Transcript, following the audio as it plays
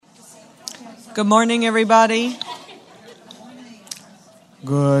Good morning, everybody.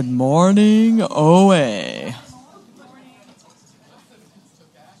 Good morning, OA.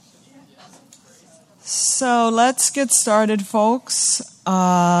 So let's get started, folks,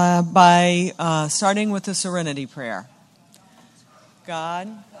 by starting with the serenity prayer. God,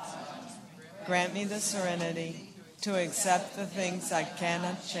 grant me the serenity to accept the things I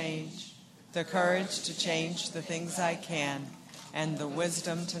cannot change, the courage to change the things I can, and the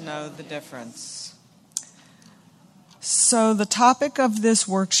wisdom to know the difference. So the topic of this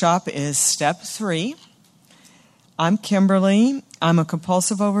workshop is Step 3. I'm Kimberly. I'm a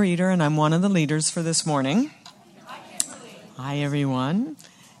compulsive overeater, and I'm one of the leaders for this morning. Hi, everyone.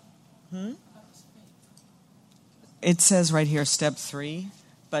 It says right here, Step 3,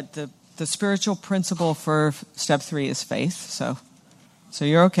 but the spiritual principle for Step 3 is faith. So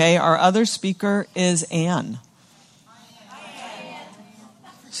you're okay. Our other speaker is Anne.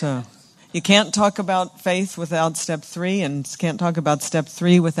 So you can't talk about faith without Step 3, and can't talk about Step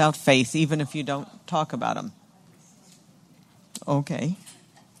 3 without faith, even if you don't talk about them. Okay.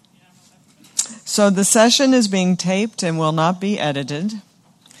 So the session is being taped and will not be edited.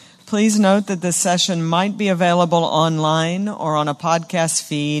 Please note that this session might be available online or on a podcast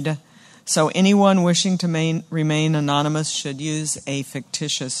feed, so anyone wishing to remain anonymous should use a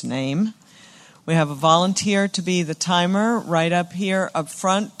fictitious name. We have a volunteer to be the timer right up here up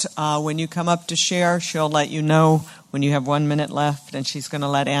front. When you come up to share, she'll let you know when you have 1 minute left, and she's going to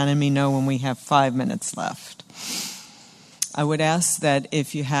let Anne and me know when we have 5 minutes left. I would ask that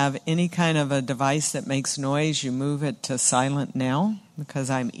if you have any kind of a device that makes noise, you move it to silent now, because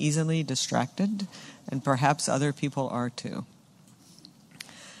I'm easily distracted, and perhaps other people are too.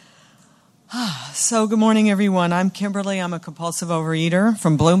 So good morning, everyone. I'm Kimberly. I'm a compulsive overeater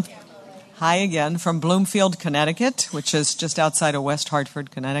from from Bloomfield, Connecticut, which is just outside of West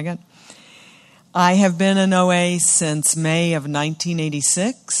Hartford, Connecticut. I have been in OA since May of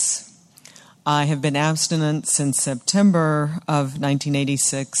 1986. I have been abstinent since September of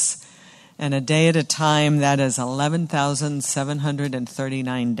 1986, and a day at a time, that is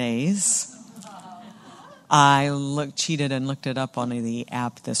 11,739 days. I cheated and looked it up on the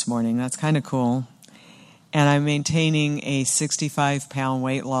app this morning. That's kind of cool. And I'm maintaining a 65-pound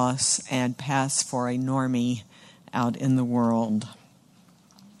weight loss and pass for a normie out in the world.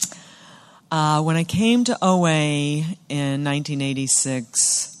 When I came to OA in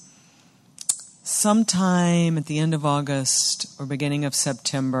 1986, sometime at the end of August or beginning of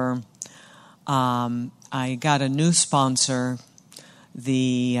September, I got a new sponsor.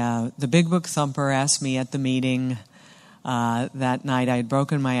 The Big Book Thumper asked me at the meeting that night. I had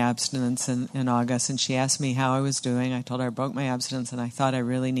broken my abstinence in August, and she asked me how I was doing. I told her I broke my abstinence, and I thought I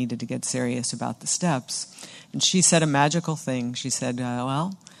really needed to get serious about the steps. And she said a magical thing. She said,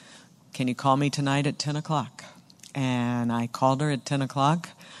 well, can you call me tonight at 10 o'clock? And I called her at 10 o'clock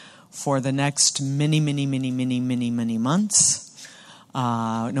for the next many months.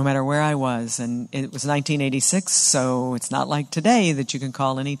 No matter where I was. And it was 1986, so it's not like today that you can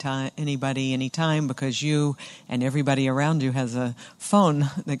call anybody anytime, because you and everybody around you has a phone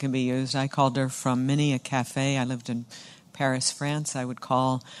that can be used. I called her from many a cafe. I lived in Paris, France. I would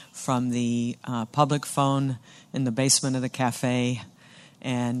call from the public phone in the basement of the cafe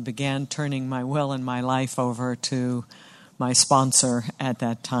and began turning my will and my life over to my sponsor at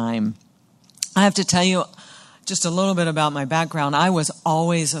that time. I have to tell you just a little bit about my background. I was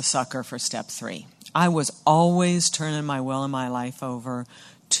always a sucker for Step 3. I was always turning my will and my life over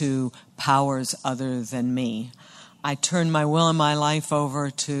to powers other than me. I turned my will and my life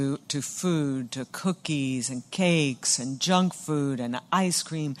over to food, to cookies and cakes and junk food and ice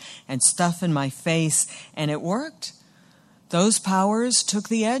cream and stuff in my face, and it worked. Those powers took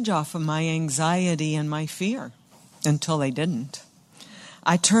the edge off of my anxiety and my fear until they didn't.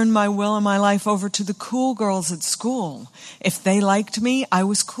 I turned my will and my life over to the cool girls at school. If they liked me, I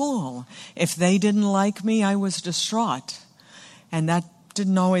was cool. If they didn't like me, I was distraught. And that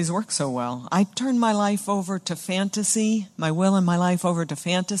didn't always work so well. I turned my life over to fantasy, my will and my life over to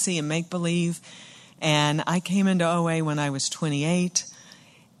fantasy and make-believe. And I came into OA when I was 28.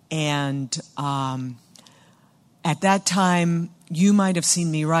 And at that time, you might have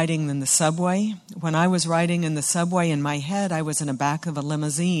seen me riding in the subway. When I was riding in the subway, in my head, I was in the back of a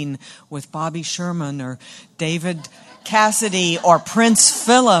limousine with Bobby Sherman or David Cassidy or Prince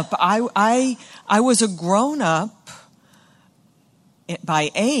Philip. I was a grown-up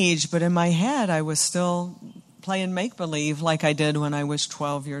by age, but in my head, I was still playing make-believe like I did when I was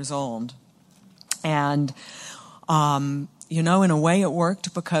 12 years old. And in a way it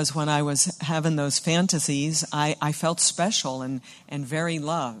worked, because when I was having those fantasies, I felt special and very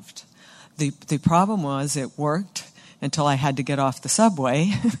loved. The problem was it worked until I had to get off the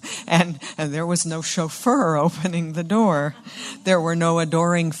subway, and there was no chauffeur opening the door. There were no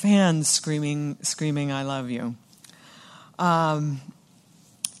adoring fans screaming, "I love you."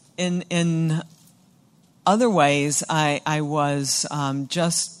 In other ways, I was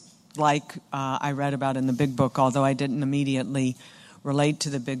just like I read about in the Big Book, although I didn't immediately relate to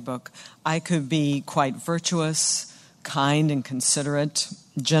the Big Book. I could be quite virtuous, kind and considerate,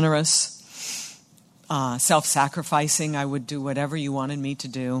 generous, self-sacrificing. I would do whatever you wanted me to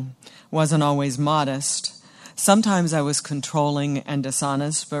do. Wasn't always modest. Sometimes I was controlling and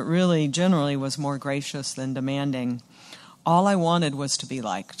dishonest, but really, generally, was more gracious than demanding. All I wanted was to be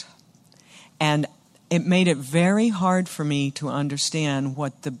liked. And it made it very hard for me to understand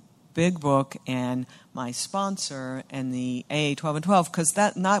what the Big Book and my sponsor and the AA 12 and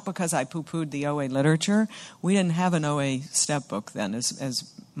 12, not because I poo-pooed the OA literature. We didn't have an OA step book then, as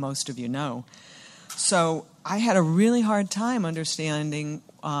most of you know. So I had a really hard time understanding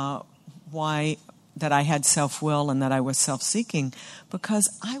why that I had self-will and that I was self-seeking, because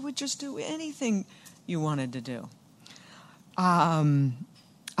I would just do anything you wanted to do.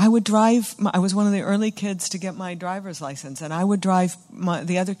 I would drive. I was one of the early kids to get my driver's license, and I would drive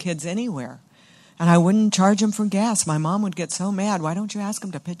the other kids anywhere. And I wouldn't charge them for gas. My mom would get so mad. "Why don't you ask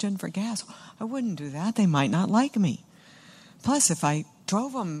them to pitch in for gas?" I wouldn't do that. They might not like me. Plus, if I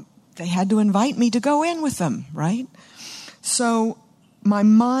drove them, they had to invite me to go in with them, right? So my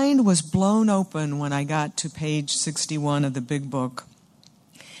mind was blown open when I got to page 61 of the Big Book.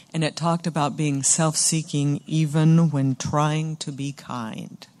 And it talked about being self-seeking even when trying to be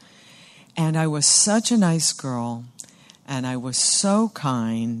kind. And I was such a nice girl, and I was so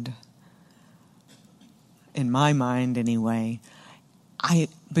kind, in my mind anyway. I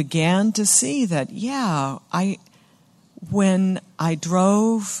began to see that, when I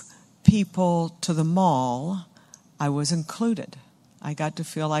drove people to the mall, I was included. I got to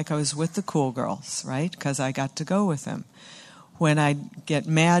feel like I was with the cool girls, right? Because I got to go with them. When I'd get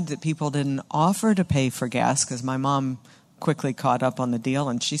mad that people didn't offer to pay for gas, because my mom quickly caught up on the deal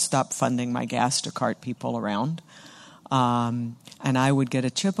and she stopped funding my gas to cart people around. And I would get a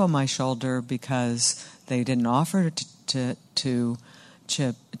chip on my shoulder because they didn't offer to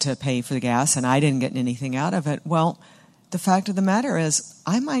pay for the gas and I didn't get anything out of it. Well, the fact of the matter is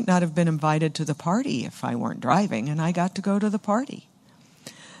I might not have been invited to the party if I weren't driving, and I got to go to the party.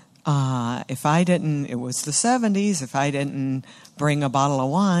 If I didn't, it was the 70s, if I didn't bring a bottle of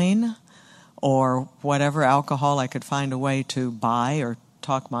wine or whatever alcohol I could find a way to buy or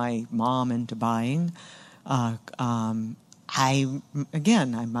talk my mom into buying, I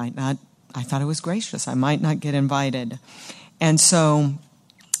thought it was gracious. I might not get invited. And so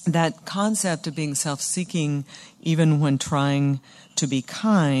that concept of being self-seeking, even when trying to be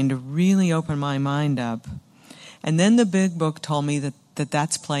kind, really opened my mind up. And then the Big Book told me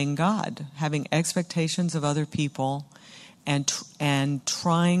that's playing God, having expectations of other people and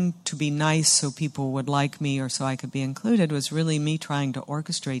trying to be nice so people would like me or so I could be included was really me trying to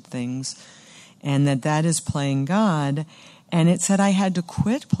orchestrate things, and that is playing God. And it said I had to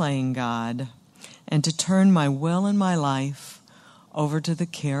quit playing God and to turn my will and my life over to the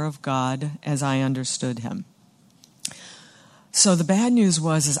care of God as I understood him. So the bad news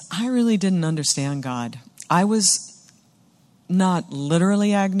was I really didn't understand God. I was not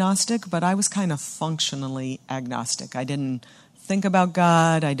literally agnostic, but I was kind of functionally agnostic. I didn't think about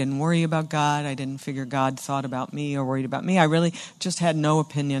God. I didn't worry about God. I didn't figure God thought about me or worried about me. I really just had no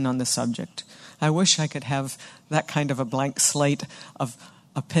opinion on the subject. I wish I could have that kind of a blank slate of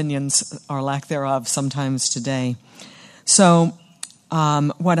opinions or lack thereof sometimes today. So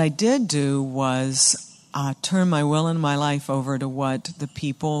what I did do was turn my will and my life over to what the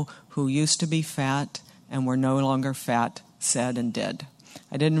people who used to be fat and were no longer fat said and did.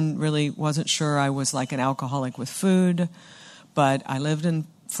 I wasn't sure I was like an alcoholic with food, but I lived in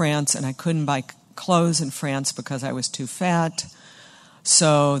France and I couldn't buy clothes in France because I was too fat.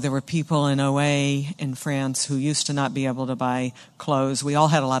 So there were people in OA in France who used to not be able to buy clothes. We all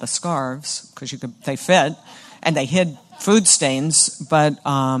had a lot of scarves because they fit and they hid food stains, but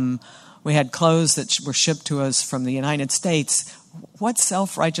we had clothes that were shipped to us from the United States. What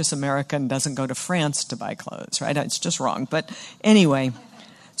self-righteous American doesn't go to France to buy clothes, right? It's just wrong. But anyway,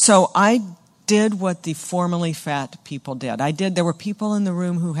 so I did what the formerly fat people did. There were people in the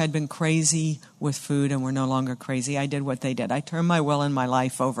room who had been crazy with food and were no longer crazy. I did what they did. I turned my will and my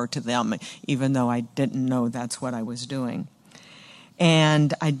life over to them, even though I didn't know that's what I was doing.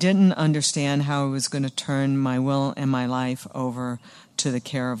 And I didn't understand how I was going to turn my will and my life over to the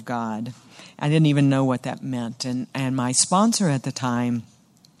care of God. I didn't even know what that meant. And my sponsor at the time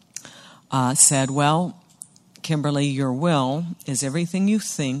said, well, Kimberly, your will is everything you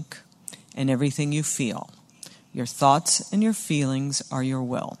think and everything you feel. Your thoughts and your feelings are your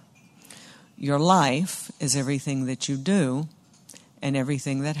will. Your life is everything that you do and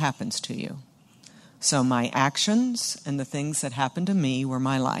everything that happens to you. So my actions and the things that happened to me were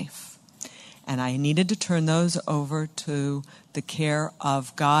my life. And I needed to turn those over to the care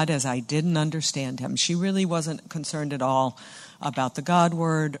of God as I didn't understand him. She really wasn't concerned at all about the God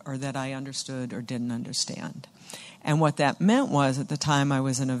word or that I understood or didn't understand. And what that meant was, at the time, I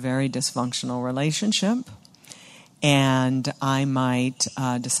was in a very dysfunctional relationship, and I might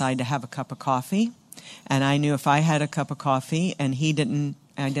decide to have a cup of coffee. And I knew if I had a cup of coffee and I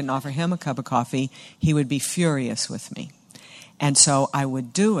didn't offer him a cup of coffee, he would be furious with me. And so I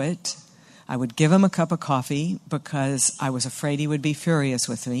would do it. I would give him a cup of coffee because I was afraid he would be furious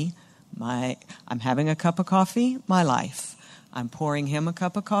with me. I'm having a cup of coffee, my life. I'm pouring him a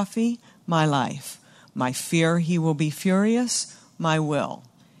cup of coffee, my life. My fear he will be furious, my will.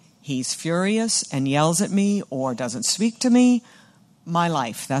 He's furious and yells at me or doesn't speak to me, my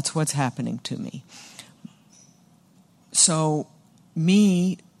life. That's what's happening to me. So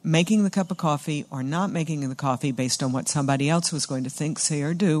me making the cup of coffee or not making the coffee based on what somebody else was going to think, say,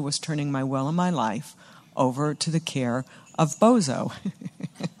 or do was turning my will and my life over to the care of Bozo.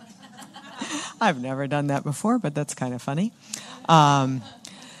 I've never done that before, but that's kind of funny.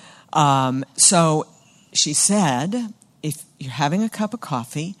 So she said, if you're having a cup of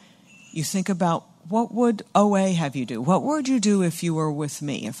coffee, you think about, what would OA have you do? What would you do if you were with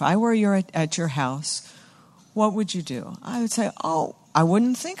me? If I were at your house, what would you do? I would say, I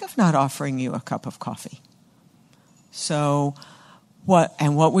wouldn't think of not offering you a cup of coffee. So what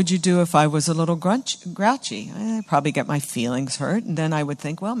would you do if I was a little grouchy? I'd probably get my feelings hurt, and then I would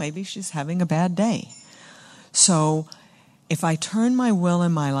think, well, maybe she's having a bad day. So if I turn my will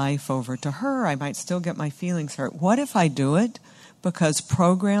and my life over to her, I might still get my feelings hurt. What if I do it because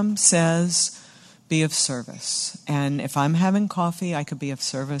program says be of service? And if I'm having coffee, I could be of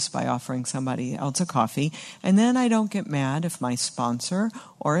service by offering somebody else a coffee. And then I don't get mad if my sponsor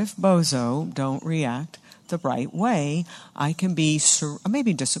or if Bozo don't react the right way. I can be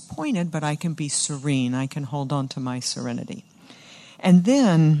maybe disappointed, but I can be serene. I can hold on to my serenity. And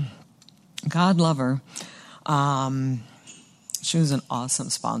then, God love her, she was an awesome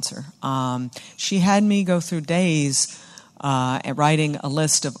sponsor. She had me go through days writing a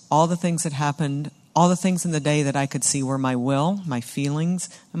list of all the things that happened, all the things in the day that I could see were my will, my feelings,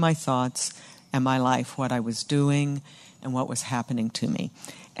 and my thoughts, and my life, what I was doing, and what was happening to me.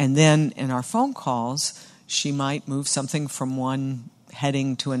 And then in our phone calls, she might move something from one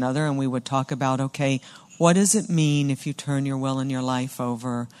heading to another, and we would talk about, okay, what does it mean if you turn your will and your life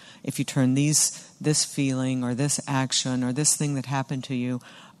over, if you turn this feeling or this action or this thing that happened to you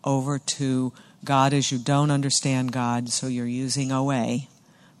over to God as you don't understand God, so you're using OA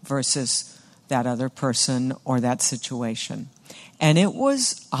versus that other person or that situation. And it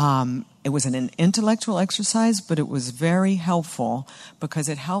was an intellectual exercise, but it was very helpful because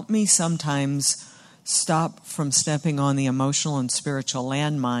it helped me sometimes stop from stepping on the emotional and spiritual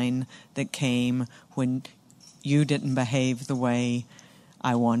landmine that came when you didn't behave the way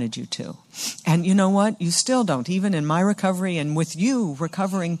I wanted you to. And you know what? You still don't. Even in my recovery and with you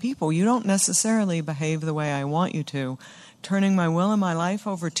recovering people, you don't necessarily behave the way I want you to. Turning my will and my life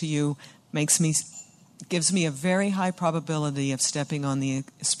over to you gives me a very high probability of stepping on the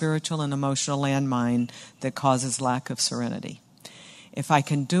spiritual and emotional landmine that causes lack of serenity. If I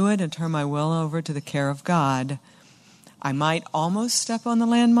can do it and turn my will over to the care of God, I might almost step on the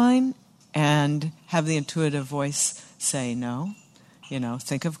landmine and have the intuitive voice say, no,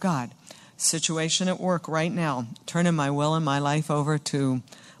 think of God. Situation at work right now, turning my will and my life over to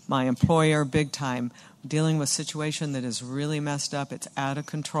my employer big time, dealing with a situation that is really messed up, it's out of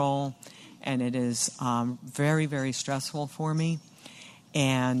control, and it is very, very stressful for me.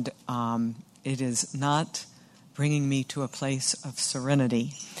 And it is not bringing me to a place of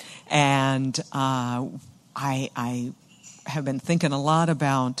serenity. And I have been thinking a lot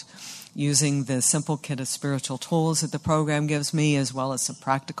about using the simple kit of spiritual tools that the program gives me, as well as some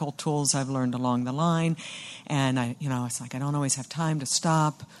practical tools I've learned along the line. And it's like I don't always have time to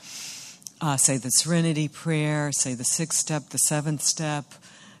stop, say the Serenity Prayer, say the 6th step, the 7th step,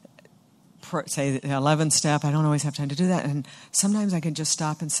 say the 11th step. I don't always have time to do that. And sometimes I can just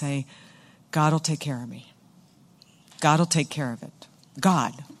stop and say, God will take care of me. God will take care of it.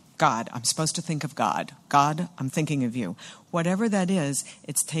 God, I'm supposed to think of God. God, I'm thinking of you. Whatever that is,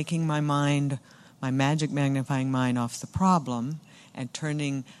 it's taking my mind, my magic magnifying mind off the problem and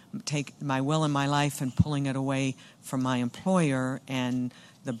take my will and my life and pulling it away from my employer and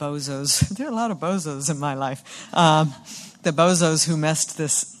the bozos. There are a lot of bozos in my life. The bozos who messed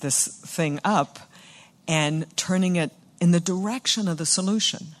this thing up and turning it in the direction of the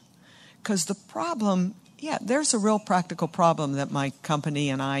solution. Because the problem, there's a real practical problem that my company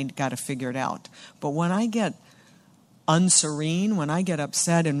and I got to figure it out. But when I get unserene, when I get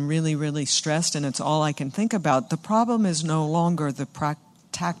upset and really, really stressed and it's all I can think about, the problem is no longer the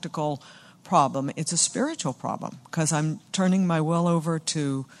tactical problem. It's a spiritual problem because I'm turning my will over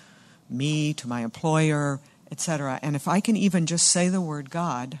to me, to my employer, etc. And if I can even just say the word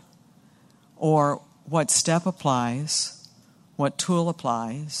God, or what step applies, what tool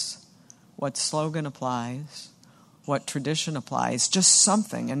applies, what slogan applies, what tradition applies, just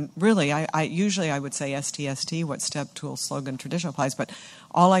something. And really, I usually would say STST, what step, tool, slogan, tradition applies, but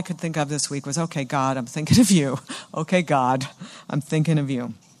all I could think of this week was, okay, God, I'm thinking of you. Okay, God, I'm thinking of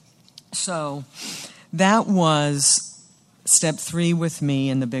you. So that was step 3 with me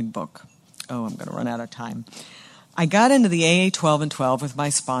in the big book. Oh, I'm going to run out of time. I got into the AA 12 and 12 with my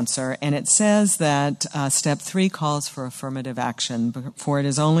sponsor, and it says that step 3 calls for affirmative action, for it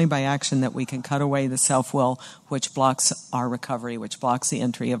is only by action that we can cut away the self-will which blocks our recovery, which blocks the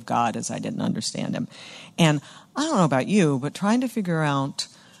entry of God as I didn't understand him. And I don't know about you, but trying to figure out,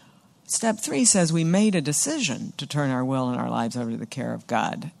 step 3 says we made a decision to turn our will and our lives over to the care of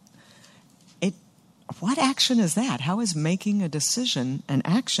God. What action is that? How is making a decision an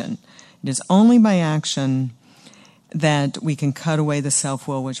action? It is only by action that we can cut away the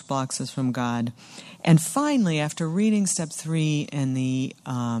self-will which blocks us from God. And finally, after reading step 3 in the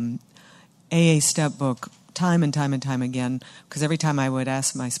AA step book time and time and time again, because every time I would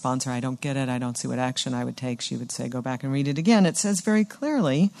ask my sponsor, I don't get it, I don't see what action I would take, she would say, go back and read it again. It says very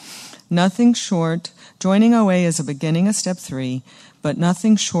clearly, nothing short, joining OA is a beginning of step 3, but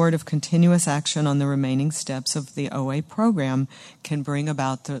nothing short of continuous action on the remaining steps of the OA program can bring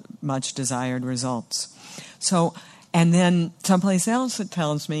about the much desired results. So, and then someplace else it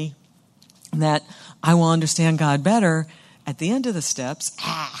tells me that I will understand God better at the end of the steps,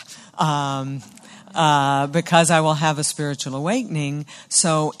 because I will have a spiritual awakening.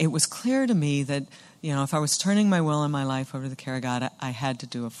 So it was clear to me that, if I was turning my will and my life over to the care of God, I had to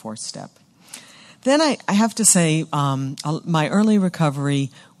do a 4th step. Then I have to say, my early recovery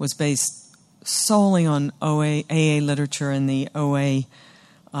was based solely on AA literature and the OA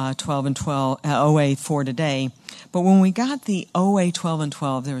 12 and 12, OA for today. But when we got the OA 12 and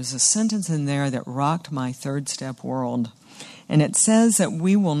 12, there was a sentence in there that rocked my 3rd step world. And it says that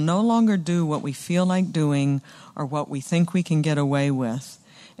we will no longer do what we feel like doing or what we think we can get away with.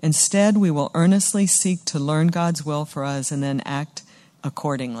 Instead, we will earnestly seek to learn God's will for us and then act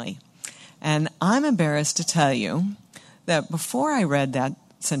accordingly. And I'm embarrassed to tell you that before I read that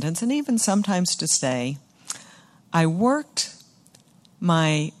sentence, and even sometimes to stay, I worked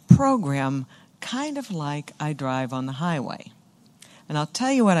my program kind of like I drive on the highway. And I'll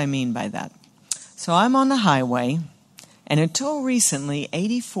tell you what I mean by that. So I'm on the highway, and until recently,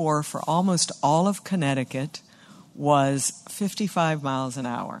 84 for almost all of Connecticut was 55 miles an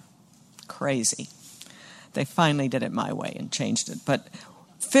hour. Crazy. They finally did it my way and changed it. But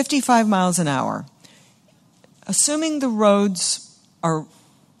 55 miles an hour. Assuming the roads are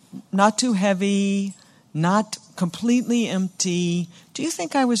not too heavy, not completely empty, do you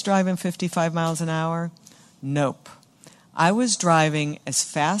think I was driving 55 miles an hour? Nope. I was driving as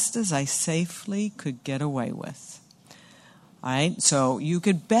fast as I safely could get away with. All right? So you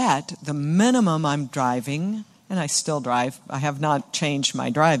could bet the minimum I'm driving, and I still drive, I have not changed my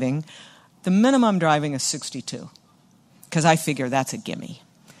driving, the minimum I'm driving is 62, because I figure that's a gimme.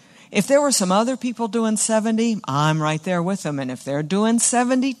 If there were some other people doing 70, I'm right there with them. And if they're doing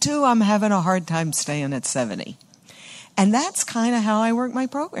 72, I'm having a hard time staying at 70. And that's kind of how I work my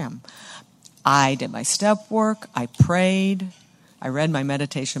program. I did my step work. I prayed. I read my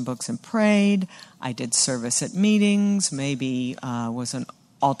meditation books and prayed. I did service at meetings, maybe was an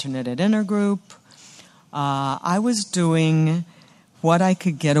alternate at intergroup. I was doing what I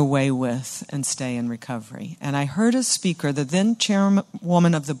could get away with and stay in recovery. And I heard a speaker, the then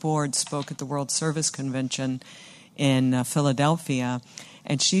chairwoman of the board, spoke at the World Service Convention in Philadelphia,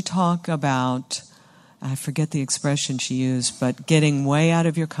 and she talked about, I forget the expression she used, but getting way out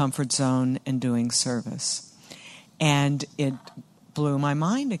of your comfort zone and doing service. And it blew my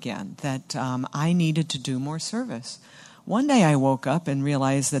mind again that I needed to do more service. One day I woke up and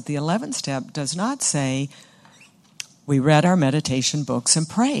realized that the 11th step does not say, we read our meditation books and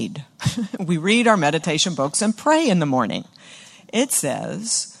prayed. We read our meditation books and pray in the morning. It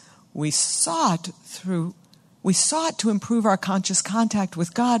says we sought to improve our conscious contact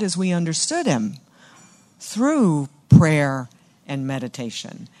with God as we understood him through prayer and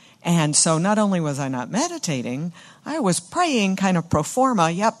meditation. And so not only was I not meditating, I was praying kind of pro forma.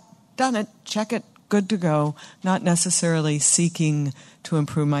 Yep, done it, check it, good to go, not necessarily seeking to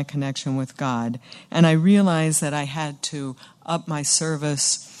improve my connection with God. And I realized that I had to up my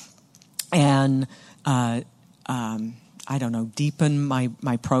service and, deepen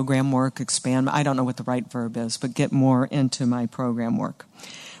my program work, expand. I don't know what the right verb is, but get more into my program work.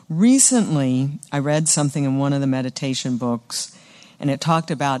 Recently, I read something in one of the meditation books, and it talked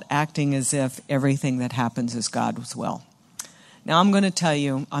about acting as if everything that happens is God's will. Now, I'm going to tell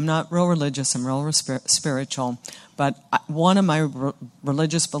you, I'm not real religious, I'm real spiritual, but one of my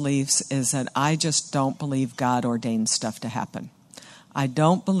religious beliefs is that I just don't believe God ordains stuff to happen. I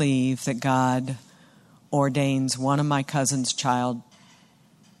don't believe that God ordains one of my cousin's child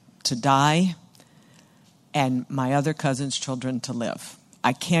to die and my other cousin's children to live.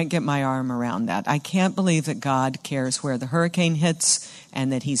 I can't get my arm around that. I can't believe that God cares where the hurricane hits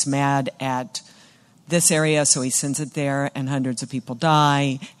and that he's mad at this area, so he sends it there and hundreds of people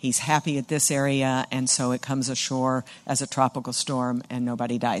die. He's happy at this area, and so it comes ashore as a tropical storm and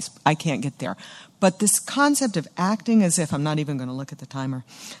nobody dies. I can't get there. But this concept of acting as if, I'm not even going to look at the timer,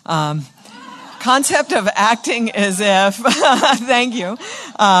 concept of acting as if, thank you,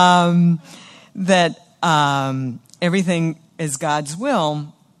 that everything is God's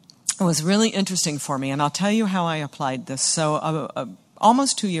will was really interesting for me. And I'll tell you how I applied this. So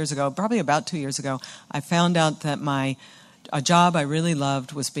almost 2 years ago, probably about 2 years ago, I found out that a job I really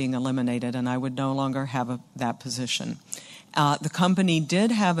loved was being eliminated, and I would no longer have that position. The company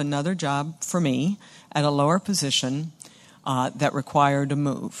did have another job for me at a lower position that required a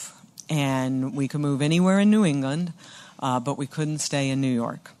move. And we could move anywhere in New England, but we couldn't stay in New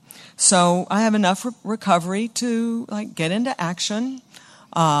York. So I have enough recovery to get into action,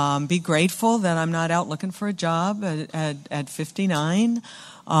 be grateful that I'm not out looking for a job at 59,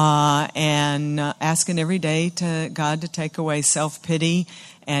 and asking every day to God to take away self-pity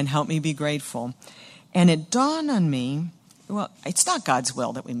and help me be grateful. And it dawned on me, well, it's not God's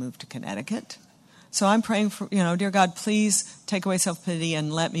will that we move to Connecticut. So I'm praying for, dear God, please take away self-pity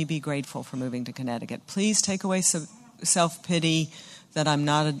and let me be grateful for moving to Connecticut. Please take away self-pity that I'm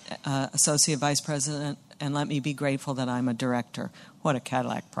not an associate vice president, and let me be grateful that I'm a director. What a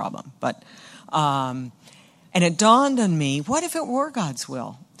Cadillac problem. But, and it dawned on me, what if it were God's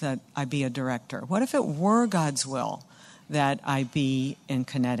will that I be a director? What if it were God's will that I be in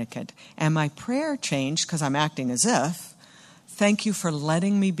Connecticut? And my prayer changed, because I'm acting as if, thank you for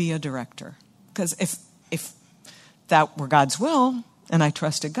letting me be a director. Because if that were God's will, and I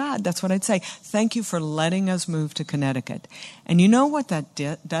trusted God, that's what I'd say. Thank you for letting us move to Connecticut. And you know what that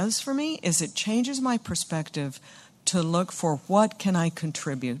does for me? Is it changes my perspective to look for what can I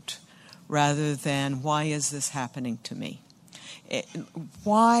contribute rather than why is this happening to me?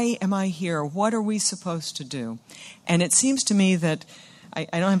 Why am I here? What are we supposed to do? And it seems to me that, I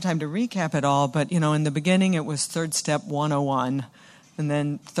don't have time to recap it all, but in the beginning it was Third Step 101, and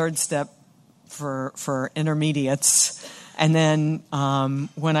then Third Step for intermediates. And then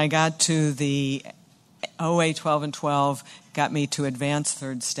when I got to the OA 12 and 12, got me to advanced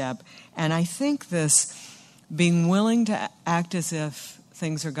Third Step. And I think this being willing to act as if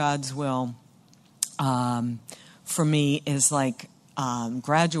things are God's will, for me, is like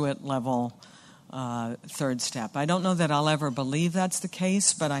graduate level Third Step. I don't know that I'll ever believe that's the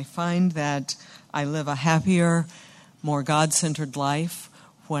case, but I find that I live a happier, more God-centered life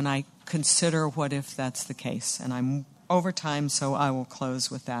when I consider what if that's the case. And I'm over time, so I will close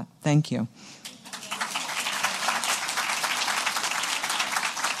with that. Thank you.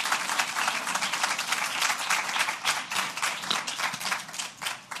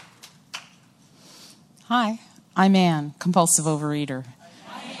 Hi, I'm Ann, compulsive overeater.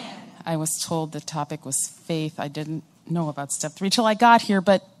 Hi, Ann. I was told the topic was faith. I didn't know about Step 3 till I got here,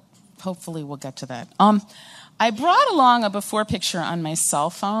 but hopefully we'll get to that. I brought along a before picture on my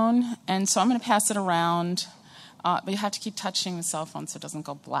cell phone, and so I'm going to pass it around. But you have to keep touching the cell phone so it doesn't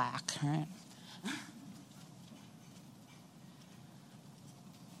go black, right?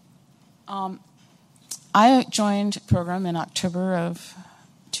 I joined the program in October of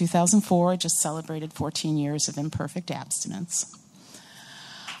 2004. I just celebrated 14 years of imperfect abstinence.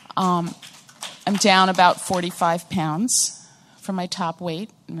 I'm down about 45 pounds from my top weight.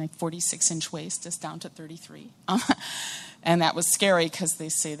 My 46-inch waist is down to 33. And that was scary because they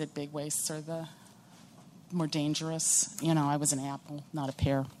say that big waists are the more dangerous. I was an apple, not a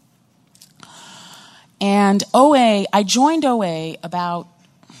pear. And I joined OA about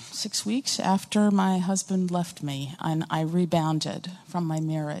 6 weeks after my husband left me, and I rebounded from my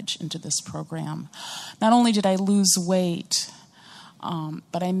marriage into this program. Not only did I lose weight,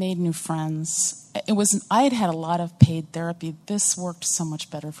 But I made new friends. I had a lot of paid therapy. This worked so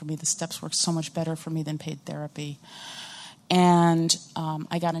much better for me. The steps worked so much better for me than paid therapy. And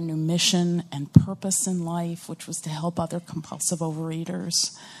I got a new mission and purpose in life, which was to help other compulsive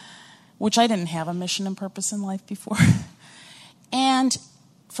overeaters, which I didn't have a mission and purpose in life before. And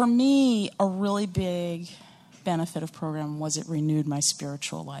for me, a really big benefit of program was it renewed my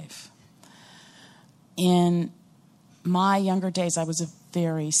spiritual life. In my younger days, I was a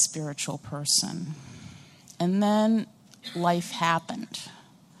very spiritual person. And then life happened.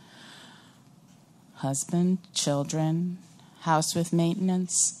 Husband, children, house with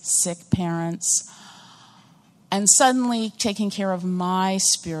maintenance, sick parents. And suddenly taking care of my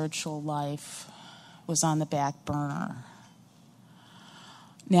spiritual life was on the back burner.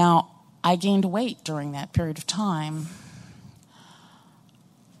 Now, I gained weight during that period of time.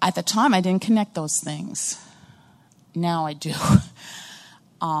 At the time, I didn't connect those things. Now I do.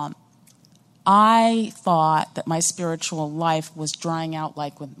 I thought that my spiritual life was drying out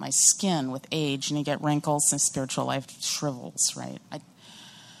like with my skin with age, and you get wrinkles and spiritual life shrivels, right?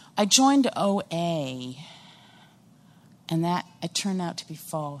 I joined OA, and that it turned out to be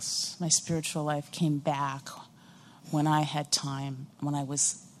false. My spiritual life came back when I had time, when I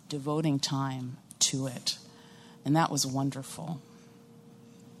was devoting time to it, and that was wonderful.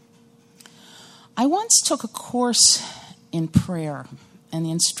 I once took a course in prayer, and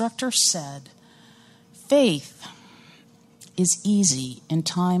the instructor said, faith is easy in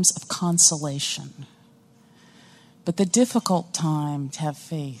times of consolation, but the difficult time to have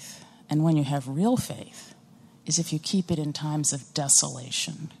faith, and when you have real faith, is if you keep it in times of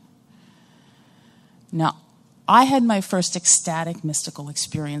desolation. Now, I had my first ecstatic mystical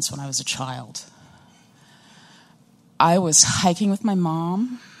experience when I was a child. I was hiking with my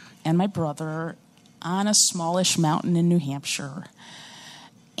mom and my brother on a smallish mountain in New Hampshire.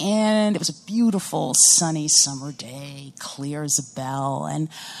 And it was a beautiful, sunny summer day, clear as a bell. And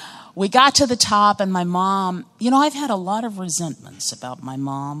we got to the top, and my mom, I've had a lot of resentments about my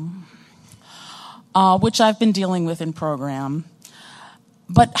mom, which I've been dealing with in program.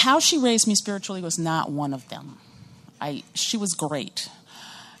 But how she raised me spiritually was not one of them. She was great.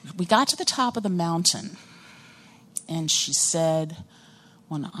 We got to the top of the mountain, and she said,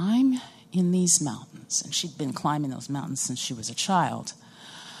 when I'm in these mountains, and she'd been climbing those mountains since she was a child,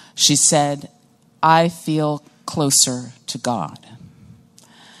 she said, I feel closer to God.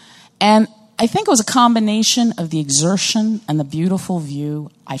 And I think it was a combination of the exertion and the beautiful view.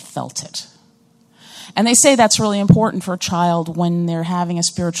 I felt it. And they say that's really important for a child when they're having a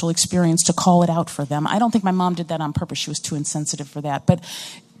spiritual experience to call it out for them. I don't think my mom did that on purpose. She was too insensitive for that. But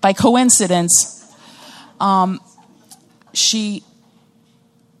by coincidence, she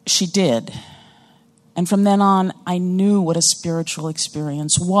did. And from then on, I knew what a spiritual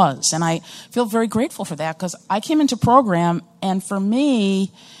experience was. And I feel very grateful for that, because I came into program, and for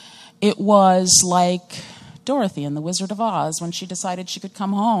me, it was like Dorothy in The Wizard of Oz when she decided she could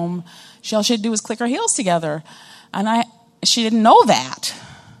come home. All she had to do was click her heels together. And she didn't know that.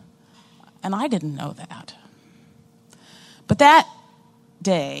 And I didn't know that. But that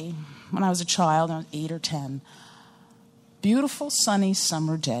day, when I was a child, I was 8 or 10, beautiful sunny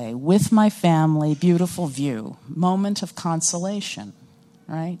summer day with my family, beautiful view, moment of consolation,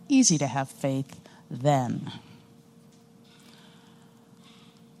 right? Easy to have faith then.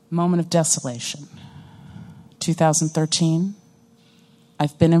 Moment of desolation. 2013,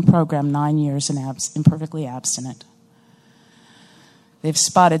 I've been in program 9 years and imperfectly abstinent. They've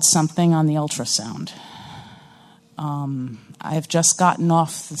spotted something on the ultrasound. I've just gotten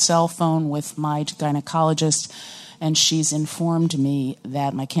off the cell phone with my gynecologist, and she's informed me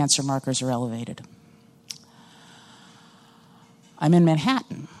that my cancer markers are elevated. I'm in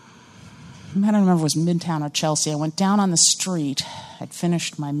Manhattan. I don't remember if it was Midtown or Chelsea. I went down on the street. I'd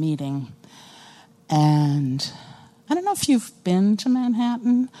finished my meeting. And I don't know if you've been to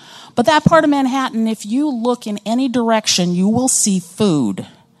Manhattan, but that part of Manhattan, if you look in any direction, you will see food.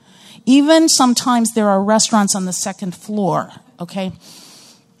 Even sometimes there are restaurants on the second floor, okay?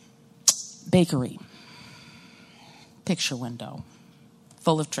 Bakery. Picture window.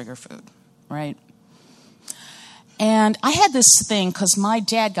 Full of trigger food, right? And I had this thing, because my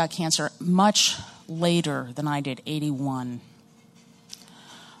dad got cancer much later than I did, 81.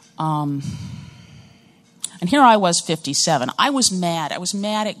 And here I was, 57. I was mad. I was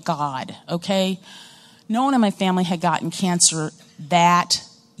mad at God, okay? No one in my family had gotten cancer that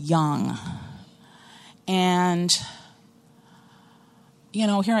young. And,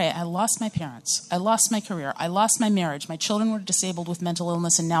 here I lost my parents. I lost my career. I lost my marriage. My children were disabled with mental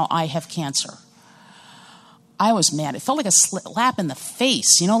illness, and now I have cancer. I was mad. It felt like a slap in the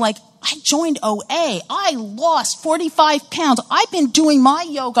face. Like I joined OA. I lost 45 pounds. I've been doing my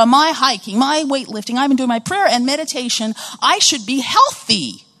yoga, my hiking, my weightlifting. I've been doing my prayer and meditation. I should be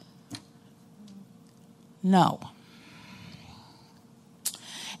healthy. No.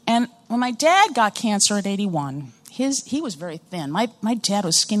 And when my dad got cancer at 81, he was very thin. My dad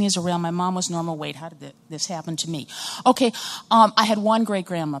was skinny as a rail. My mom was normal weight. How did this happen to me? Okay, I had one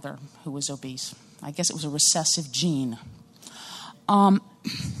great-grandmother who was obese. I guess it was a recessive gene. My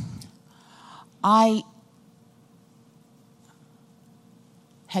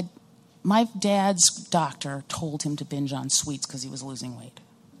dad's doctor told him to binge on sweets because he was losing weight.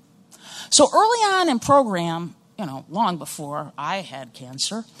 So early on in program, long before I had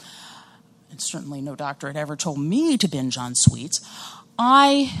cancer, and certainly no doctor had ever told me to binge on sweets,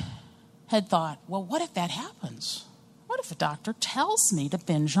 I had thought, well, what if that happens? What if a doctor tells me to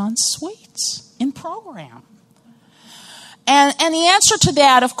binge on sweets in program? And the answer to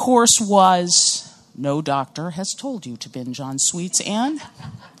that, of course, was no doctor has told you to binge on sweets. And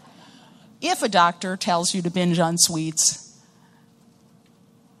if a doctor tells you to binge on sweets,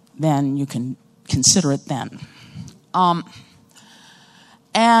 then you can consider it then.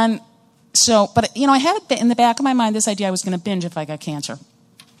 And so, but, I had in the back of my mind this idea I was going to binge if I got cancer.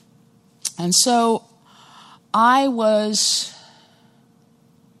 And so I was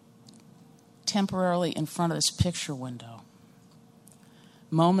temporarily in front of this picture window.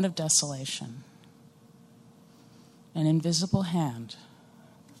 Moment of desolation. An invisible hand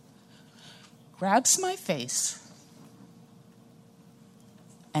grabs my face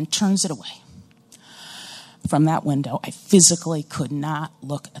and turns it away. From that window, I physically could not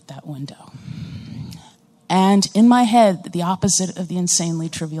look at that window. And in my head, the opposite of the insanely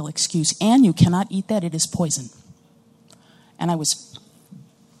trivial excuse, and you cannot eat that, it is poison. And I was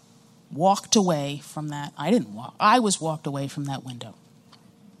walked away from that. I was walked away from that window.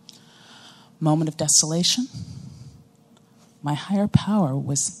 Moment of desolation. My higher power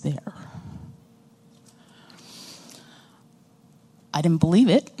was there. I didn't believe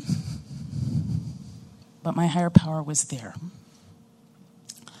it, but my higher power was there.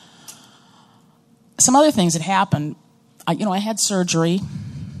 Some other things that happened, I had surgery,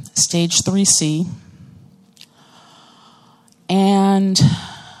 stage 3C, and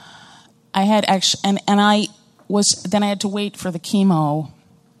I had then I had to wait for the chemo.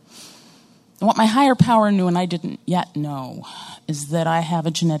 And what my higher power knew and I didn't yet know is that I have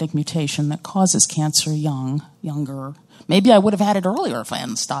a genetic mutation that causes cancer younger. Maybe I would have had it earlier if I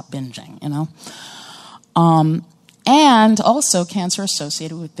hadn't stopped binging, And also cancer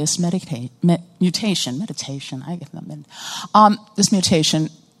associated with this mutation. This mutation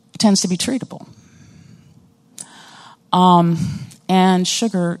tends to be treatable. And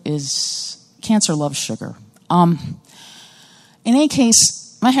cancer loves sugar. In any case,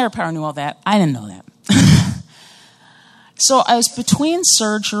 my higher power knew all that. I didn't know that. So I was between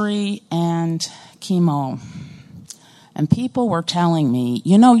surgery and chemo. And people were telling me,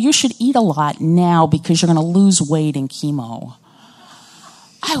 you should eat a lot now because you're going to lose weight in chemo.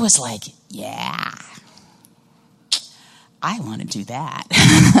 I was like, yeah, I want to do that.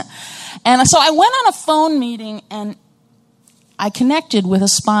 And so I went on a phone meeting and I connected with a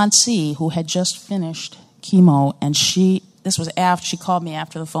sponsee who had just finished chemo. And this was after she called me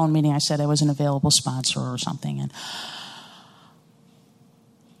after the phone meeting. I said I was an available sponsor or something. And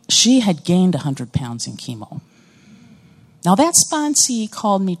she had gained 100 pounds in chemo. Now, that sponsee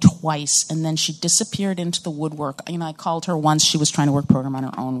called me twice, and then she disappeared into the woodwork. I called her once. She was trying to work program on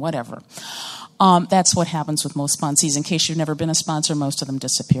her own, whatever. That's what happens with most sponsees. In case you've never been a sponsor, most of them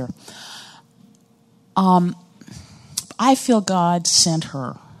disappear. I feel God sent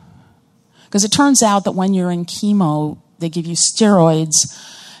her. Because it turns out that when you're in chemo, they give you steroids,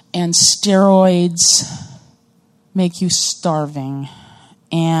 and steroids make you starving.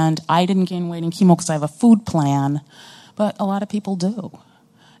 And I didn't gain weight in chemo because I have a food plan, but a lot of people do.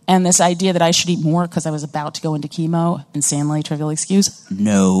 And this idea that I should eat more because I was about to go into chemo, insanely trivial excuse,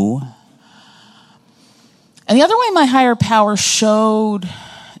 no. And the other way my higher power showed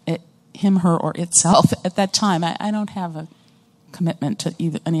it, him, her, or itself at that time, I don't have a commitment to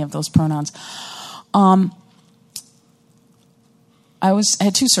any of those pronouns. I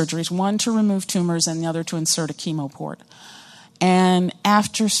had two surgeries, one to remove tumors and the other to insert a chemo port. And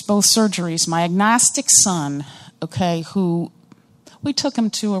after both surgeries, my agnostic son, who we took him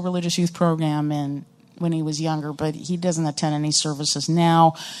to a religious youth program when he was younger, but he doesn't attend any services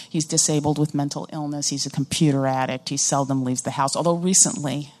now. He's disabled with mental illness. He's a computer addict. He seldom leaves the house, although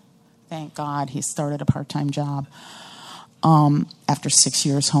recently, thank God, he started a part-time job after 6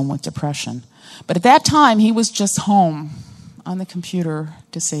 years home with depression. But at that time, he was just home on the computer,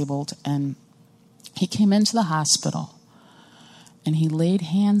 disabled, and he came into the hospital, and he laid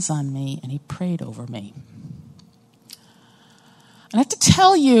hands on me, and he prayed over me. And I have to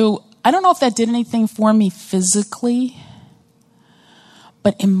tell you, I don't know if that did anything for me physically,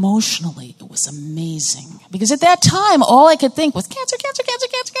 but emotionally, it was amazing. Because at that time, all I could think was cancer, cancer, cancer,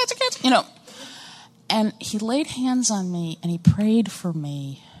 cancer, cancer, cancer, you know. And he laid hands on me, and he prayed for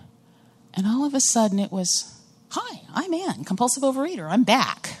me. And all of a sudden, it was, hi, I'm Ann, compulsive overeater. I'm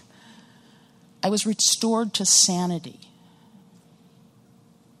back. I was restored to sanity.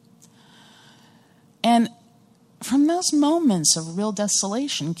 And from those moments of real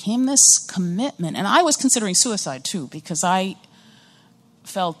desolation came this commitment. And I was considering suicide, too, because I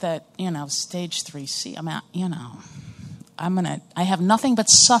felt that, stage 3C, I have nothing but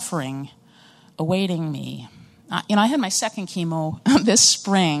suffering awaiting me. I had my second chemo this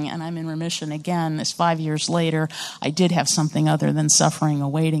spring, and I'm in remission again. This 5 years later, I did have something other than suffering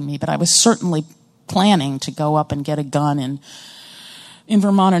awaiting me, but I was certainly planning to go up and get a gun in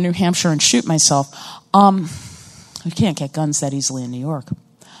Vermont or New Hampshire and shoot myself. You can't get guns that easily in New York.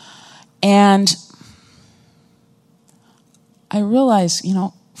 And I realized,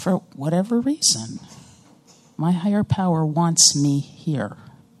 for whatever reason, my higher power wants me here,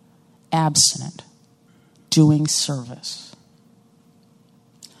 abstinent, doing service.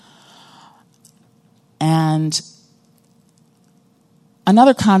 And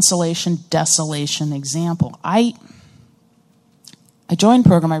another consolation, desolation example. I joined the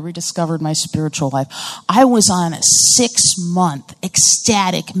program, I rediscovered my spiritual life. I was on a 6-month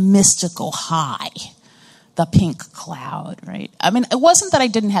ecstatic, mystical high. The pink cloud, right? It wasn't that I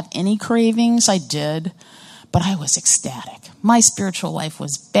didn't have any cravings, I did, but I was ecstatic. My spiritual life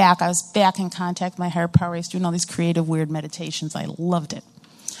was back. I was back in contact with my higher power. I was doing all these creative, weird meditations. I loved it.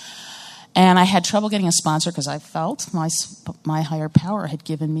 And I had trouble getting a sponsor because I felt my higher power had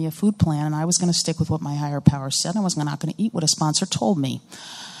given me a food plan, and I was going to stick with what my higher power said. I was not going to eat what a sponsor told me.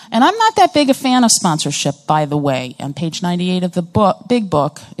 And I'm not that big a fan of sponsorship, by the way. On page 98 of the big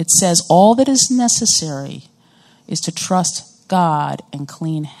book, it says, all that is necessary is to trust God and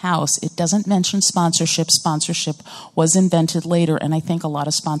clean house. It doesn't mention sponsorship. Sponsorship was invented later, and I think a lot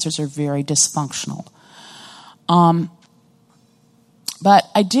of sponsors are very dysfunctional. But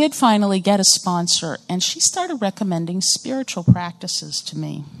I did finally get a sponsor, and she started recommending spiritual practices to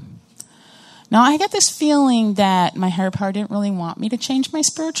me. Now, I get this feeling that my higher power didn't really want me to change my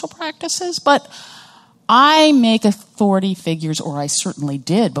spiritual practices, but I make authority figures, or I certainly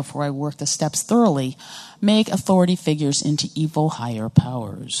did before I worked the steps thoroughly, make authority figures into evil higher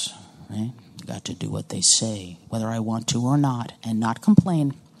powers. Right? You got to do what they say, whether I want to or not, and not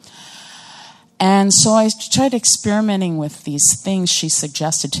complain. And so I tried experimenting with these things she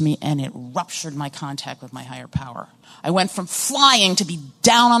suggested to me, and it ruptured my contact with my higher power. I went from flying to be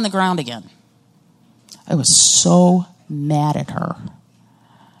down on the ground again. I was so mad at her.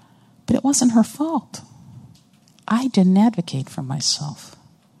 But it wasn't her fault. I didn't advocate for myself.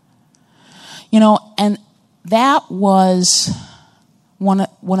 And that was one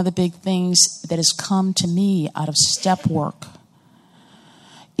of the big things that has come to me out of step work,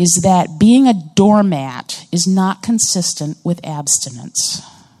 is that being a doormat is not consistent with abstinence.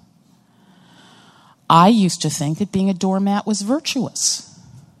 I used to think that being a doormat was virtuous.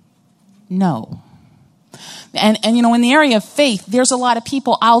 No. And in the area of faith, there's a lot of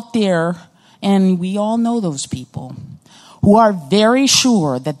people out there, and we all know those people, who are very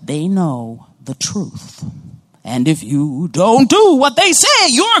sure that they know the truth. And if you don't do what they say,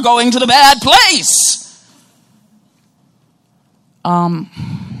 you're going to the bad place.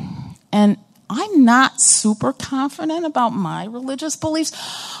 And I'm not super confident about my religious beliefs.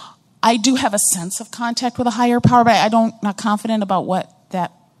 I do have a sense of contact with a higher power, but I'm not confident about what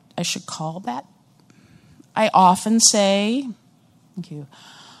that I should call that. I often say, thank you,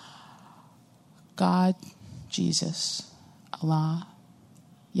 God, Jesus, Allah,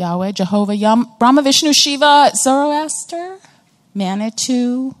 Yahweh, Jehovah, Brahma, Vishnu, Shiva, Zoroaster,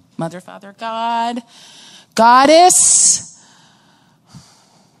 Manitou, Mother, Father, God, Goddess,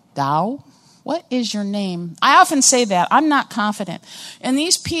 Thou. What is your name? I often say that. I'm not confident. And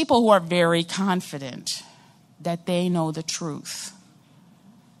these people who are very confident that they know the truth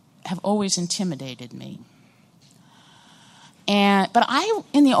have always intimidated me. But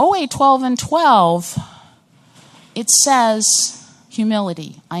in the OA 12 and 12, it says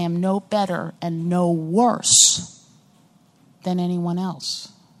humility. I am no better and no worse than anyone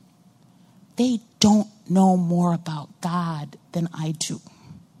else. They don't know more about God than I do.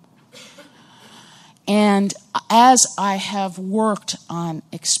 And as I have worked on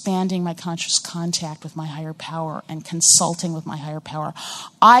expanding my conscious contact with my higher power and consulting with my higher power,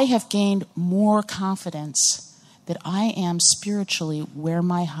 I have gained more confidence that I am spiritually where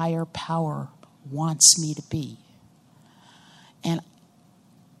my higher power wants me to be. And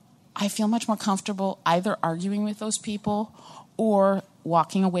I feel much more comfortable either arguing with those people or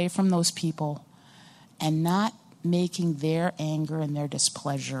walking away from those people and not making their anger and their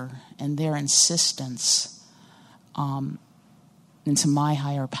displeasure and their insistence into my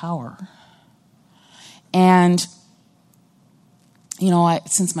higher power. And,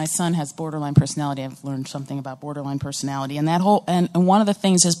 since my son has borderline personality, I've learned something about borderline personality. And and one of the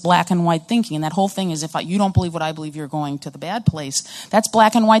things is black and white thinking. And that whole thing is, you don't believe what I believe, you're going to the bad place. That's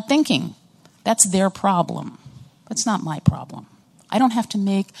black and white thinking. That's their problem. That's not my problem. I don't have to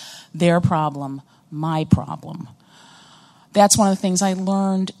make their problem my problem. That's one of the things I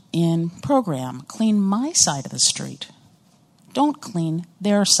learned in program. Clean my side of the street. Don't clean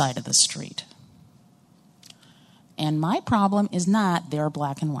their side of the street. And my problem is not their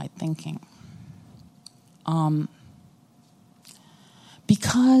black and white thinking.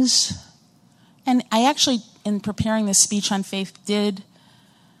 Because, and I actually, in preparing this speech on faith, did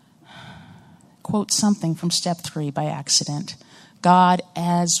quote something from step 3 by accident. God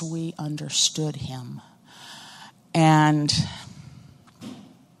as we understood him. And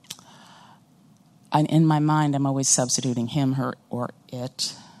in my mind, I'm always substituting him, her, or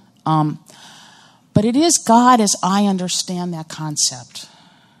it. But it is God as I understand that concept.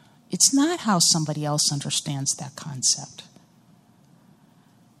 It's not how somebody else understands that concept.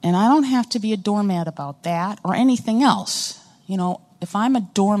 And I don't have to be a doormat about that or anything else. If I'm a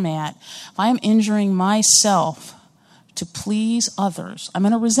doormat, if I'm injuring myself to please others, I'm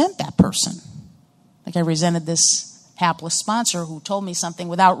going to resent that person. Like I resented this hapless sponsor who told me something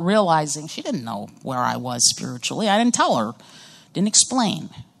without realizing. She didn't know where I was spiritually. I didn't tell her, didn't explain.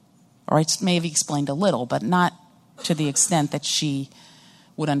 Or I may have explained a little, but not to the extent that she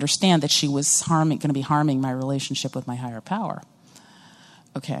would understand that she was going to be harming my relationship with my higher power.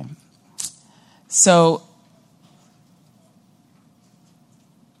 Okay. So,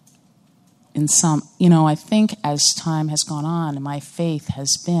 I think as time has gone on, my faith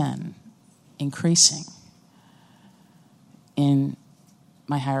has been increasing in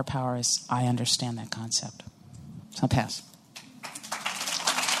my higher power as I understand that concept. So I'll pass.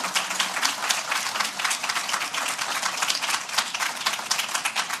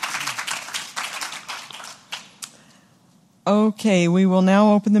 Okay, we will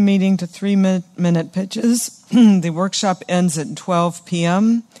now open the meeting to 3-minute pitches. The workshop ends at 12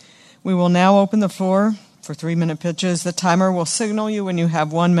 p.m. We will now open the floor for 3-minute pitches. The timer will signal you when you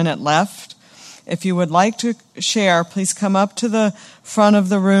have 1 minute left. If you would like to share, please come up to the front of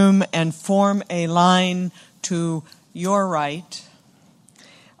the room and form a line to your right.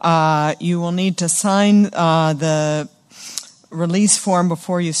 You will need to sign the release form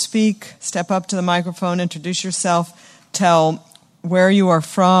before you speak. Step up to the microphone, introduce yourself, tell where you are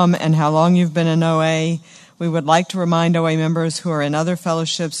from and how long you've been in OA. We would like to remind OA members who are in other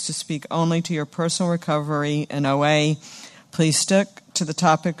fellowships to speak only to your personal recovery in OA. Please stick to the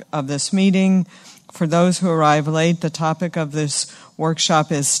topic of this meeting. For those who arrive late, the topic of this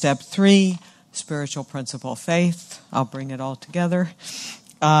workshop is Step 3, Spiritual Principle Faith. I'll bring it all together.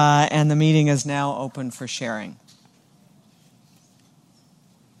 And the meeting is now open for sharing.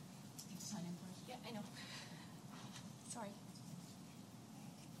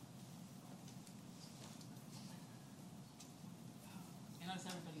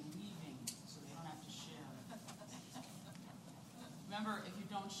 Remember, if you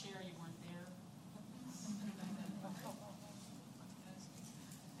don't share, you weren't there.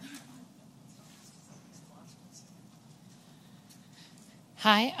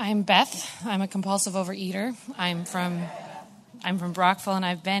 Hi, I'm Beth. I'm a compulsive overeater. I'm from Brockville, and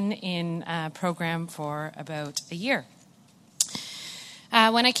I've been in a program for about a year.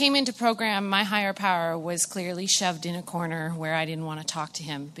 When I came into program, my higher power was clearly shoved in a corner where I didn't want to talk to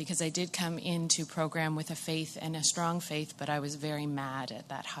him, because I did come into program with a faith and a strong faith, but I was very mad at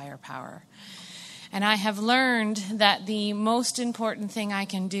that higher power. And I have learned that the most important thing I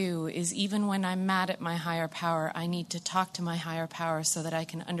can do is, even when I'm mad at my higher power, I need to talk to my higher power so that I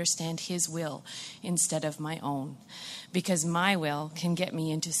can understand his will instead of my own, because my will can get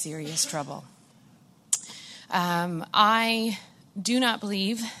me into serious trouble. I do not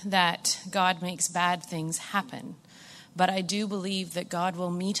believe that God makes bad things happen, But I do believe that God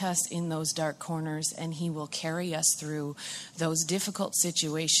will meet us in those dark corners, and He will carry us through those difficult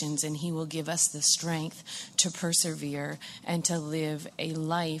situations, and He will give us the strength to persevere and to live a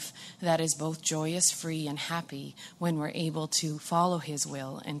life that is both joyous, free, and happy when we're able to follow His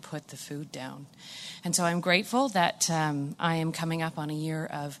will and put the food down. And so I'm grateful that I am coming up on a year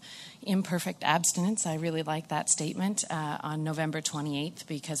of imperfect abstinence. I really like that statement on November 28th,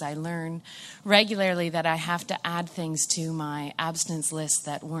 because I learn regularly that I have to add things to my abstinence list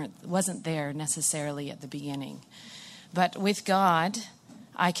that wasn't there necessarily at the beginning. But with God,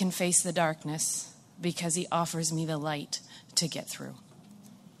 I can face the darkness because He offers me the light to get through.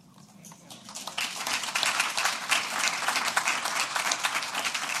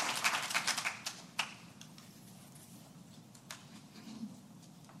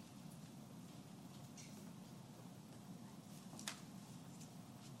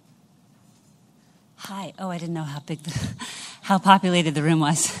 Hi. Oh, I didn't know how populated the room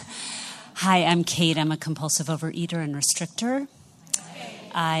was. Hi, I'm Kate. I'm a compulsive overeater and restrictor.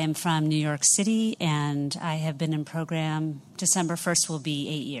 I am from New York City, and I have been in program. December 1st will be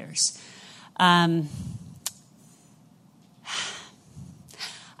 8 years. I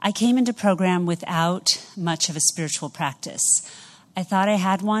came into program without much of a spiritual practice. I thought I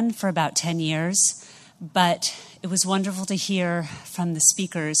had one for about 10 years, but it was wonderful to hear from the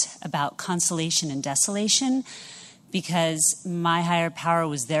speakers about consolation and desolation, because my higher power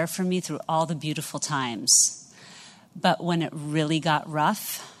was there for me through all the beautiful times. But when it really got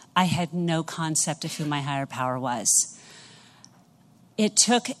rough, I had no concept of who my higher power was. It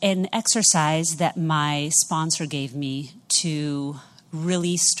took an exercise that my sponsor gave me to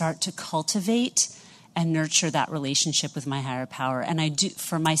really start to cultivate and nurture that relationship with my higher power. And I do,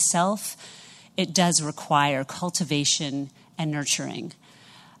 for myself, it does require cultivation and nurturing.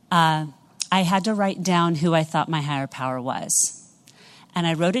 I had to write down who I thought my higher power was. And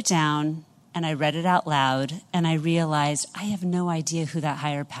I wrote it down, and I read it out loud, and I realized I have no idea who that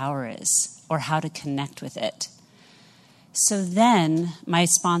higher power is or how to connect with it. So then my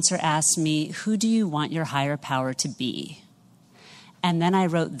sponsor asked me, who do you want your higher power to be? And then I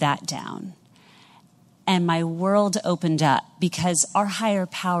wrote that down. And my world opened up, because our higher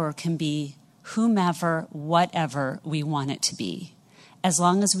power can be whomever, whatever we want it to be, as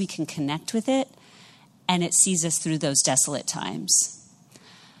long as we can connect with it and it sees us through those desolate times.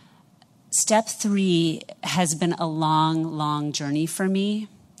 Step 3 has been a long, long journey for me,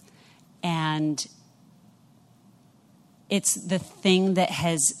 and it's the thing that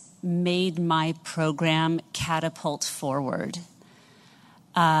has made my program catapult forward.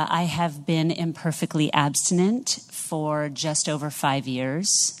 I have been imperfectly abstinent for just over 5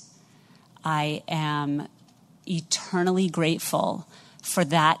 years. I am eternally grateful for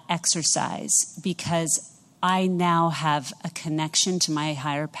that exercise, because I now have a connection to my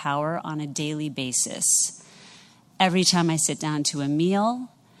higher power on a daily basis. Every time I sit down to a meal,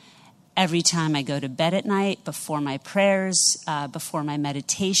 every time I go to bed at night, before my prayers, before my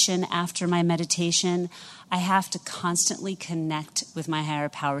meditation, after my meditation, I have to constantly connect with my higher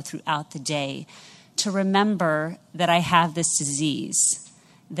power throughout the day to remember that I have this disease,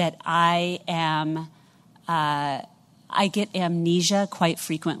 that I get amnesia quite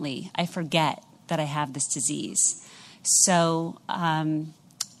frequently. I forget that I have this disease. So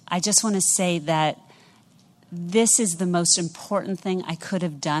I just want to say that this is the most important thing I could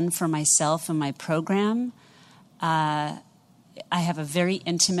have done for myself and my program. I have a very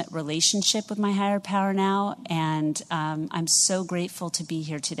intimate relationship with my higher power now, and I'm so grateful to be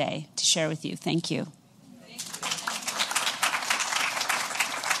here today to share with you. Thank you.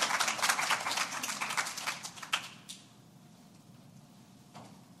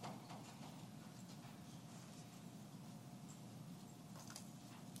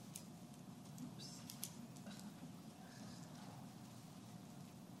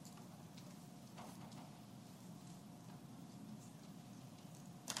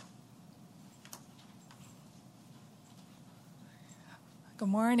 Good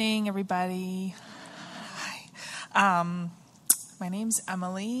morning, everybody. Hi. My name's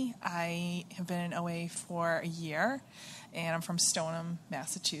Emily. I have been in OA for a year, and I'm from Stoneham,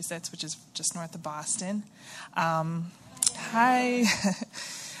 Massachusetts, which is just north of Boston. Hi.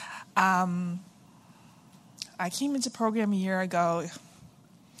 I came into program a year ago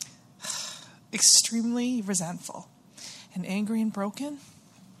extremely resentful and angry and broken.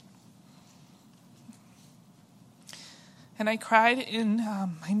 And I cried in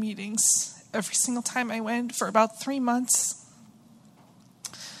my meetings every single time I went for about 3 months.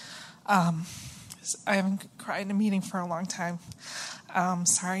 I haven't cried in a meeting for a long time.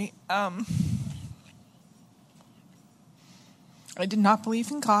 Sorry. I did not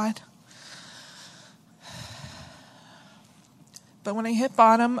believe in God. But when I hit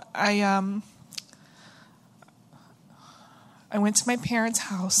bottom, I went to my parents'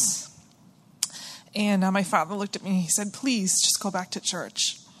 house, and my father looked at me and he said, "Please, just go back to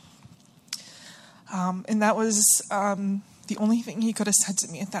church." And that was the only thing he could have said to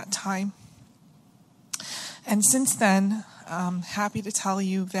me at that time. And since then, I'm happy to tell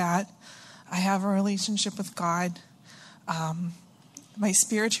you that I have a relationship with God. My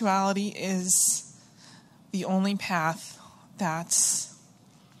spirituality is the only path that's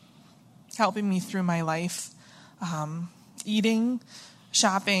helping me through my life. Eating,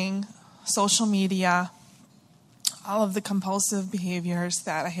 shopping, social media, all of the compulsive behaviors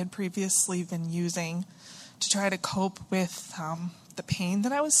that I had previously been using to try to cope with the pain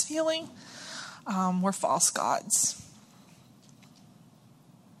that I was feeling were false gods.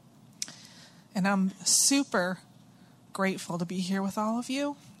 And I'm super grateful to be here with all of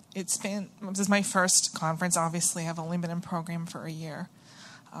you. This is my first conference. Obviously, I've only been in program for a year.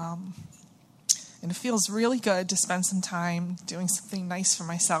 And it feels really good to spend some time doing something nice for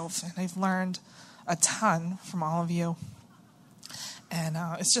myself. And I've learned a ton from all of you. And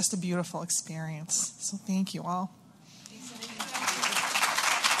it's just a beautiful experience. So thank you all.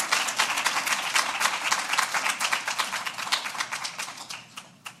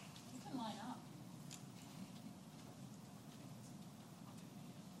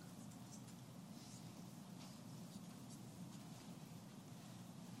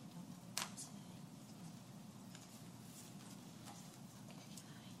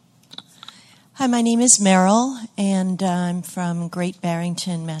 Hi, my name is Meryl, and I'm from Great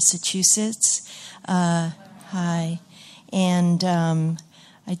Barrington, Massachusetts. Hi. And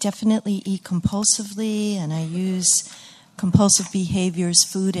I definitely eat compulsively, and I use compulsive behaviors,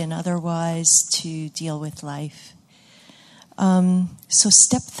 food and otherwise, to deal with life. So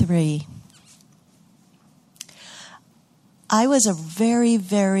step 3. I was a very,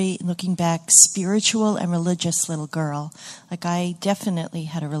 very, looking back, spiritual and religious little girl. Like, I definitely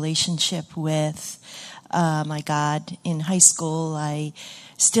had a relationship with my God in high school. I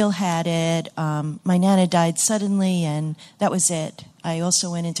still had it. My Nana died suddenly, and that was it. I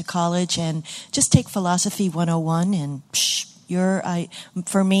also went into college and just take Philosophy 101, and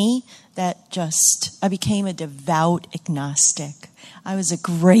for me, I became a devout agnostic. I was a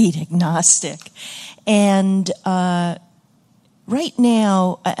great agnostic. And right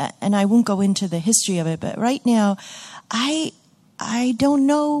now, and I won't go into the history of it, but right now, I don't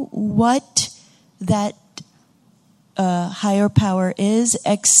know what that higher power is,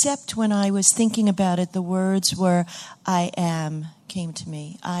 except when I was thinking about it, the words were, "I am," came to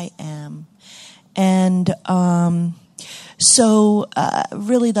me. I am. And so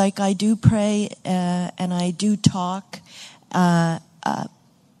really, like, I do pray and I do talk. And I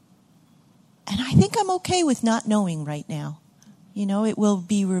think I'm okay with not knowing right now. You know, it will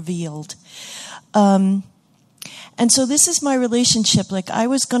be revealed. And so this is my relationship. Like, I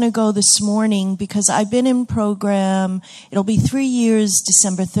was going to go this morning because I've been in program. It'll be 3 years,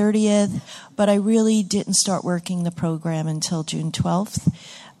 December 30th, but I really didn't start working the program until June 12th.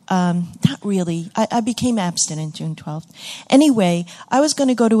 Not really. I became abstinent June 12th. Anyway, I was going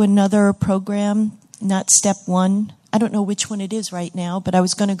to go to another program, not step 1. I don't know which one it is right now, but I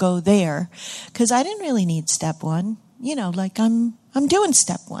was going to go there because I didn't really need step 1. You know, like, I'm doing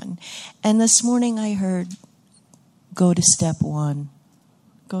step 1. And this morning I heard, go to step 1.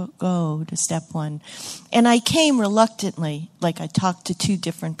 Go to step 1. And I came reluctantly. Like, I talked to 2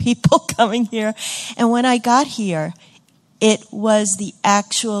 different people coming here. And when I got here, it was the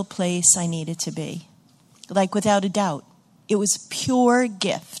actual place I needed to be. Like, without a doubt. It was pure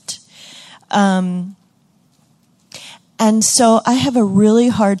gift. And so I have a really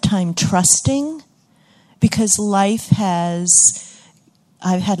hard time trusting, because I've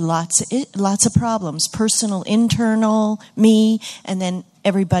had lots of problems, personal, internal, me, and then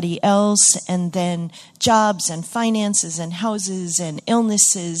everybody else, and then jobs and finances and houses and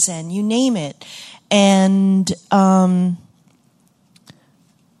illnesses and you name it. And so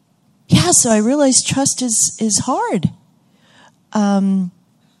I realized trust is hard. And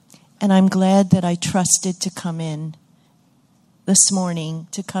I'm glad that I trusted to come in this morning,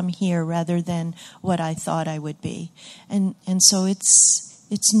 to come here rather than what I thought I would be. And so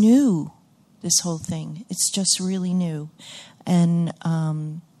it's new, this whole thing. It's just really new. And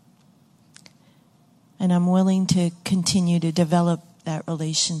I'm willing to continue to develop that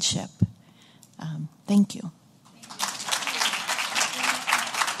relationship. Thank you.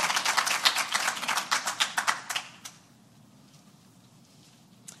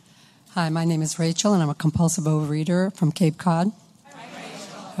 Hi, my name is Rachel, and I'm a compulsive overeater from Cape Cod.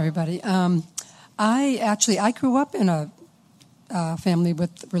 everybody. I grew up in a family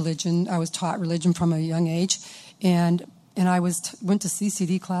with religion. I was taught religion from a young age, and I went to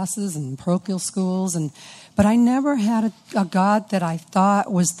CCD classes and parochial schools, but I never had a God that I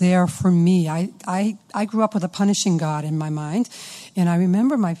thought was there for me. I grew up with a punishing God in my mind, and I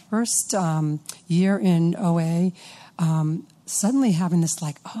remember my first year in OA, suddenly having this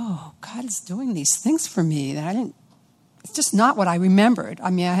oh, God is doing these things for me that I didn't. It's just not what I remembered.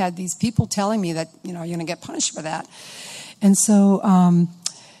 I mean, I had these people telling me that you're going to get punished for that, and so.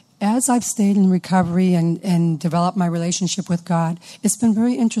 As I've stayed in recovery and developed my relationship with God, it's been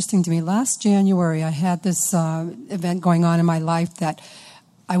very interesting to me. Last January, I had this event going on in my life that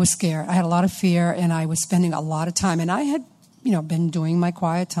I was scared. I had a lot of fear, and I was spending a lot of time. And I had, been doing my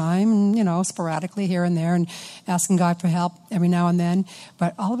quiet time, and, sporadically here and there and asking God for help every now and then.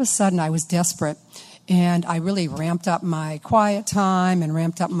 But all of a sudden, I was desperate. And I really ramped up my quiet time and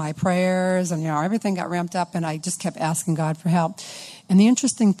ramped up my prayers, and everything got ramped up, and I just kept asking God for help. And the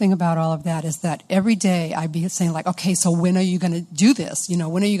interesting thing about all of that is that every day I'd be saying okay, so when are you going to do this?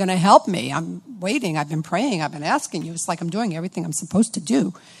 When are you going to help me? I'm waiting. I've been praying. I've been asking you. It's like I'm doing everything I'm supposed to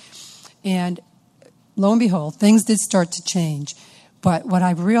do. And lo and behold, things did start to change. But what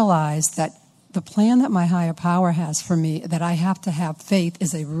I've realized that the plan that my higher power has for me, that I have to have faith,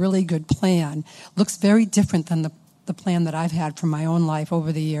 is a really good plan. Looks very different than the plan that I've had for my own life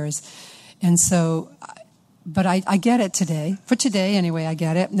over the years. And so, but I get it today. For today, anyway, I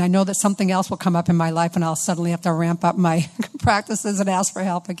get it. And I know that something else will come up in my life, and I'll suddenly have to ramp up my practices and ask for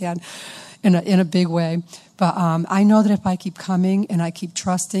help again in a big way. But I know that if I keep coming and I keep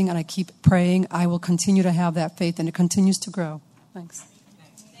trusting and I keep praying, I will continue to have that faith, and it continues to grow. Thanks.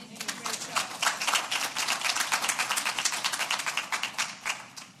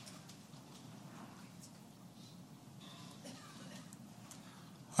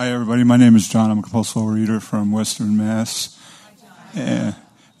 Hi, everybody. My name is John. I'm a compulsive overeater from Western Mass. And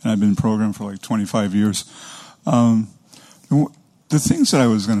I've been programmed for 25 years. The things that I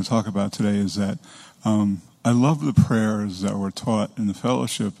was going to talk about today is that I love the prayers that were taught in the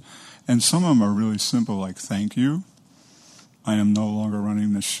fellowship. And some of them are really simple, like, thank you. I am no longer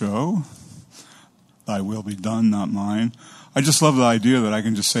running the show. Thy will be done, not mine. I just love the idea that I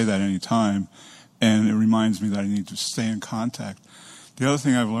can just say that any time. And it reminds me that I need to stay in contact. The other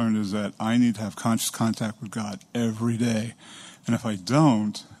thing I've learned is that I need to have conscious contact with God every day. And if I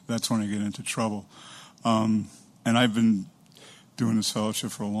don't, that's when I get into trouble. And I've been doing this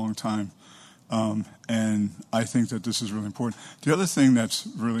fellowship for a long time. And I think that this is really important. The other thing that's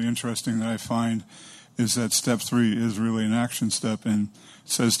really interesting that I find is that step 3 is really an action step. And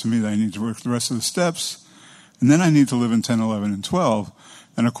it says to me that I need to work the rest of the steps. And then I need to live in 10, 11, and 12.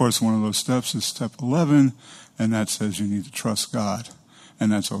 And, of course, one of those steps is step 11. And that says you need to trust God.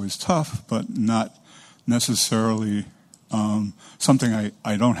 And that's always tough, but not necessarily something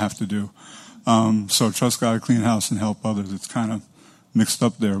I don't have to do. So trust God, clean house, and help others. It's kind of mixed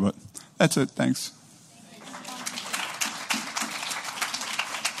up there, but that's it. Thanks.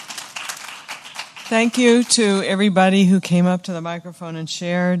 Thank you to everybody who came up to the microphone and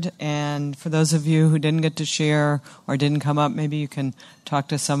shared. And for those of you who didn't get to share or didn't come up, maybe you can talk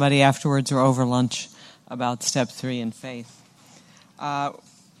to somebody afterwards or over lunch about step 3 in faith.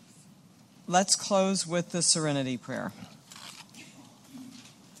 Let's close with the Serenity Prayer.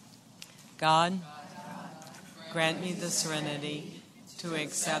 God, grant me the serenity to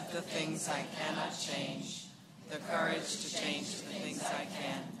accept the things I cannot change, the courage to change the things I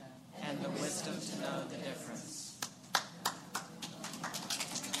can, and the wisdom to know the difference.